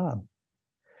lose my job."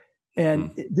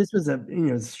 And this was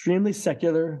extremely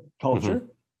secular culture,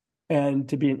 and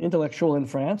to be an intellectual in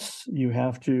France, you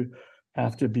have to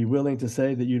be willing to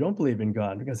say that you don't believe in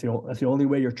God, because that's the only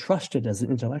way you're trusted as an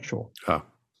intellectual. Huh.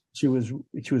 She was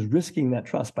risking that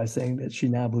trust by saying that she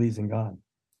now believes in God.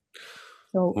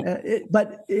 So,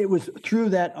 but it was through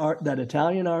that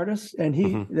Italian artist, and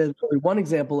there's only one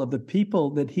example of the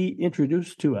people that he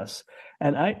introduced to us.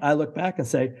 And I look back and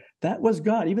say, that was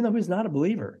God, even though he's not a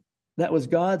believer. That was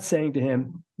God saying to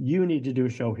him, "You need to do a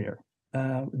show here.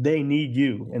 They need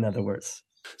you," in other words.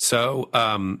 So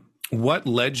What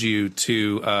led you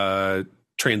to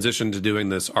transition to doing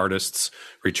this artists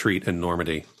retreat in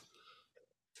Normandy?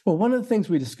 Well, one of the things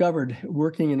we discovered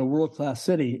working in a world-class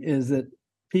city is that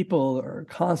people are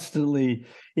constantly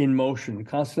in motion,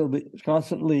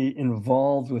 constantly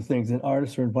involved with things, and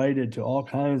artists are invited to all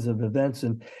kinds of events.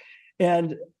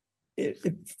 And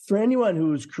for anyone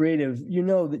who's creative, you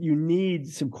know that you need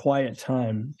some quiet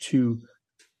time to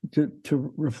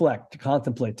reflect, to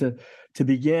contemplate, to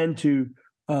begin to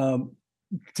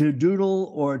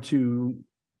doodle or to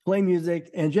play music,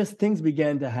 and just things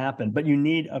began to happen. But you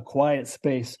need a quiet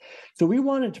space. So we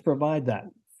wanted to provide that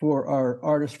for our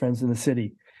artist friends in the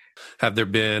city. Have there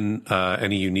been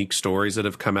any unique stories that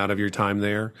have come out of your time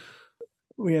there?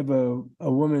 We have a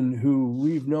woman who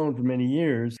we've known for many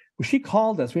years. She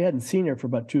called us. We hadn't seen her for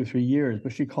about 2 or 3 years,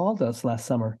 but she called us last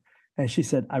summer, and she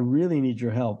said, "I really need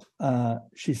your help."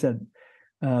 She said,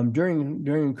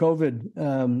 during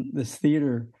COVID, this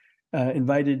theater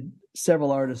invited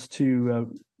several artists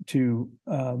to do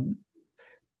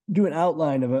an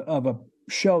outline of a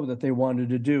show that they wanted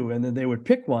to do, and then they would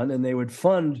pick one and they would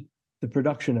fund the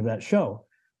production of that show.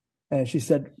 And she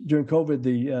said, during COVID,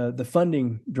 the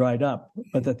funding dried up,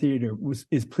 but the theater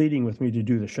is pleading with me to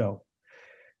do the show.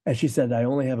 And she said, "I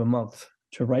only have a month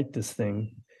to write this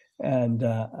thing, and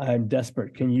I'm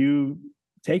desperate. Can you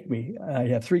take me? I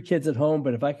have 3 kids at home,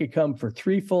 but if I could come for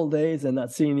 3 full days and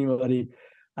not see anybody,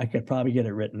 I could probably get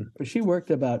it written." But she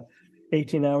worked about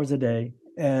 18 hours a day,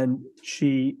 and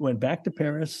she went back to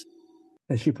Paris,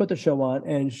 and she put the show on,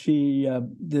 and she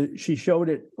showed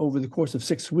it over the course of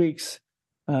 6 weeks,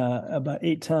 about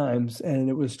 8 times, and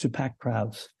it was to packed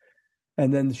crowds.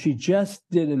 And then she just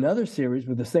did another series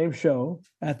with the same show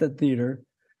at the theater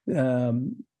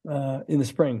in the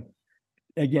spring,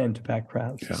 again to packed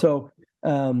crowds. Yeah. So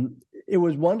it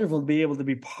was wonderful to be able to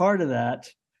be part of that.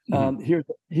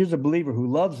 Here's a believer who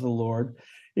loves the Lord.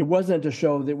 It wasn't a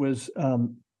show that was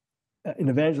an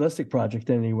evangelistic project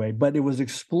in any way, but it was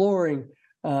exploring,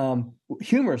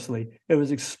 humorously, it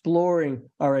was exploring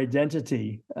our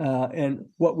identity and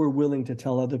what we're willing to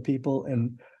tell other people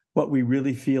and what we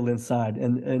really feel inside.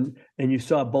 And you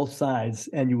saw both sides,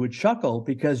 and you would chuckle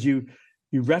because you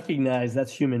recognize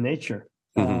that's human nature.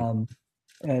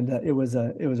 And it was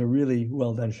a really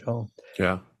well done show.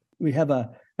 Yeah, we have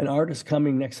an artist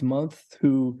coming next month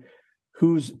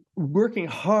who's working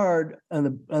hard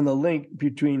on the link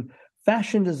between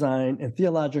fashion design and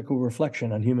theological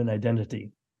reflection on human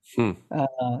identity.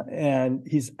 And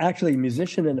he's actually a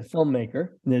musician and a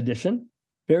filmmaker in addition,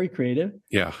 very creative.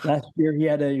 Yeah. Last year he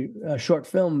had a short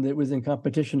film that was in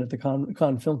competition at the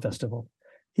Cannes Film Festival.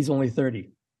 He's only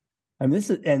 30. And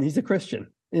he's a Christian,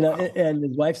 and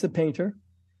his wife's a painter.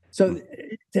 So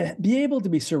to be able to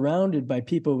be surrounded by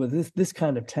people with this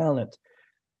kind of talent,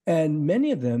 and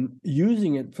many of them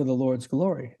using it for the Lord's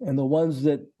glory, and the ones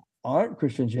that aren't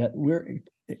Christians yet, we're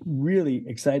really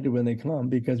excited when they come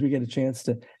because we get a chance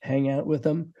to hang out with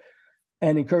them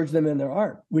and encourage them in their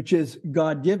art, which is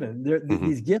God-given.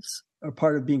 These gifts are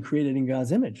part of being created in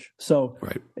God's image. So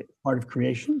it's part of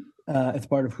creation. It's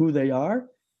part of who they are.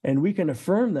 And we can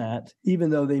affirm that even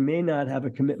though they may not have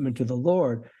a commitment to the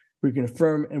Lord. We can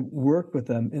affirm and work with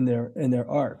them in their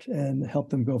art and help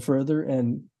them go further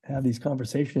and have these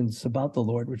conversations about the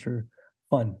Lord, which are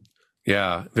fun.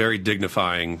 Yeah, very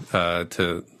dignifying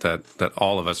to that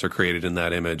all of us are created in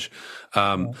that image.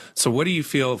 So what do you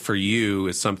feel for you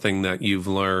is something that you've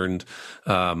learned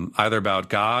either about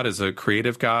God as a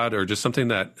creative God or just something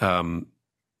that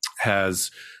has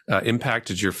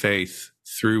impacted your faith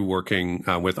through working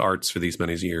with arts for these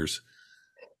many years?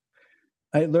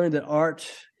 I learned that art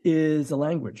is a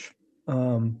language,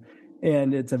 and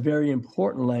it's a very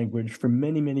important language for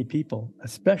many, many people,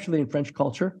 especially in French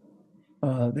culture.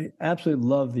 They absolutely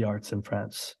love the arts in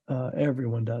France.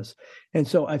 Everyone does. And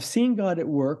so I've seen God at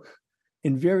work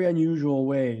in very unusual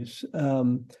ways.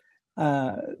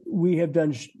 We've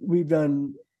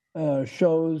done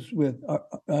shows with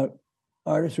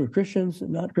artists who are Christians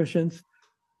and not Christians,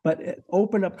 but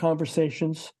open up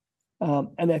conversations.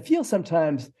 And I feel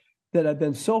sometimes that I've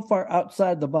been so far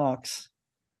outside the box,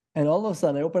 and all of a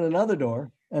sudden I open another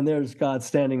door, and there's God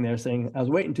standing there saying, "I was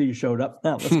waiting until you showed up.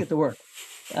 Now let's get to work."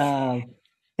 And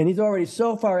he's already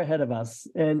so far ahead of us.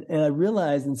 And I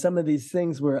realize in some of these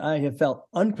things where I have felt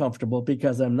uncomfortable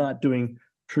because I'm not doing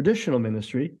traditional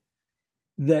ministry,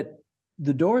 that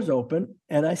the door's open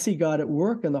and I see God at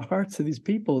work in the hearts of these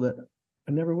people that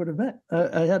I never would have met.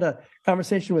 I had a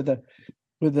conversation with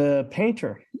a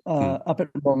painter up at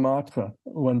Montmartre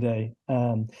one day.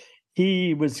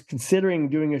 He was considering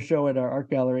doing a show at our art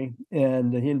gallery,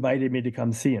 and he invited me to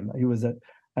come see him.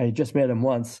 I had just met him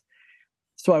once.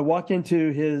 So I walk into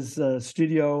his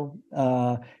studio.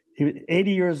 He was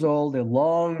 80 years old, a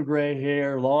long gray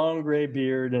hair, long gray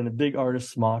beard, and a big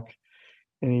artist smock.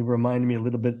 And he reminded me a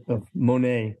little bit of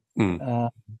Monet.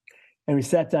 And we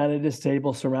sat down at his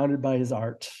table surrounded by his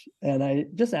art. And I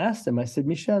just asked him, I said,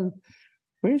 Michel,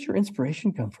 where does your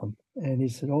inspiration come from? And he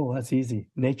said, oh, that's easy,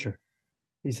 nature.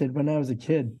 He said, when I was a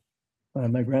kid,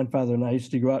 my grandfather and I used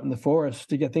to go out in the forest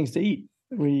to get things to eat.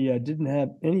 We didn't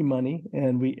have any money,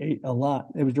 and we ate a lot.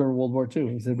 It was during World War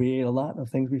II. He said, we ate a lot of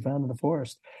things we found in the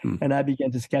forest. And I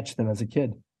began to sketch them as a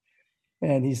kid.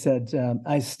 And he said,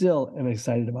 I still am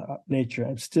excited about nature.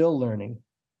 I'm still learning.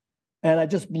 And I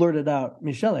just blurted out,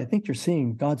 Michel, I think you're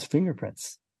seeing God's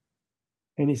fingerprints.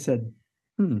 And he said,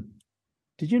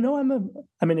 did you know I'm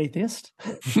an atheist?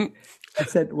 I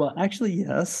said, well, actually,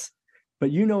 yes, but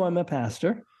you know I'm a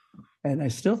pastor, and I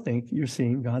still think you're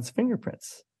seeing God's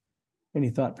fingerprints. And he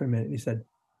thought for a minute, and he said,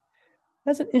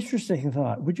 that's an interesting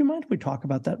thought. Would you mind if we talk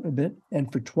about that a bit?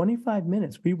 And for 25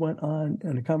 minutes, we went on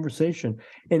in a conversation,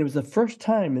 and it was the first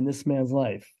time in this man's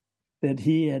life that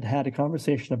he had had a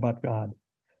conversation about God.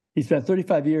 He spent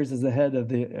 35 years as the head of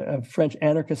the French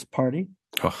anarchist party,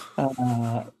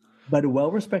 but a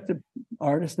well-respected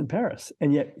artist in Paris.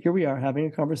 And yet here we are having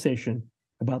a conversation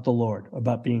about the Lord,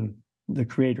 about being the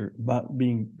creator, about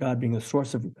God being the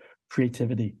source of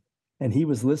creativity. And he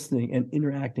was listening and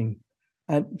interacting.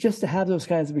 And just to have those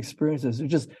kinds of experiences, it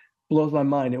just blows my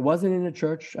mind. It wasn't in a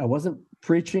church. I wasn't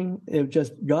preaching. It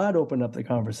just, God opened up the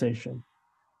conversation.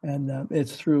 And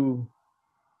it's through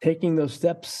taking those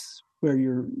steps where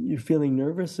you're feeling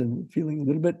nervous and feeling a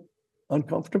little bit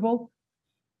uncomfortable.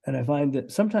 And I find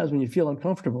that sometimes when you feel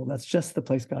uncomfortable, that's just the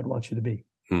place God wants you to be.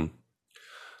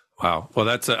 Wow. Well,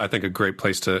 that's, I think, a great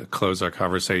place to close our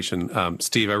conversation.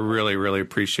 Steve, I really, really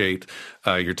appreciate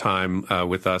your time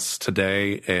with us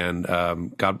today. And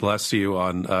God bless you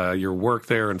on your work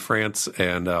there in France.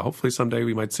 And hopefully someday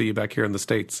we might see you back here in the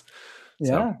States.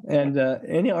 Yeah, and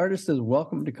any artist is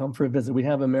welcome to come for a visit. We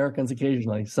have Americans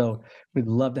occasionally, so we'd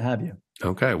love to have you.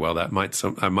 Okay, well,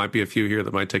 I might be a few here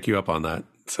that might take you up on that.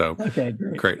 So, okay,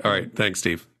 great. All right, thanks,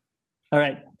 Steve. All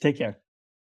right, take care.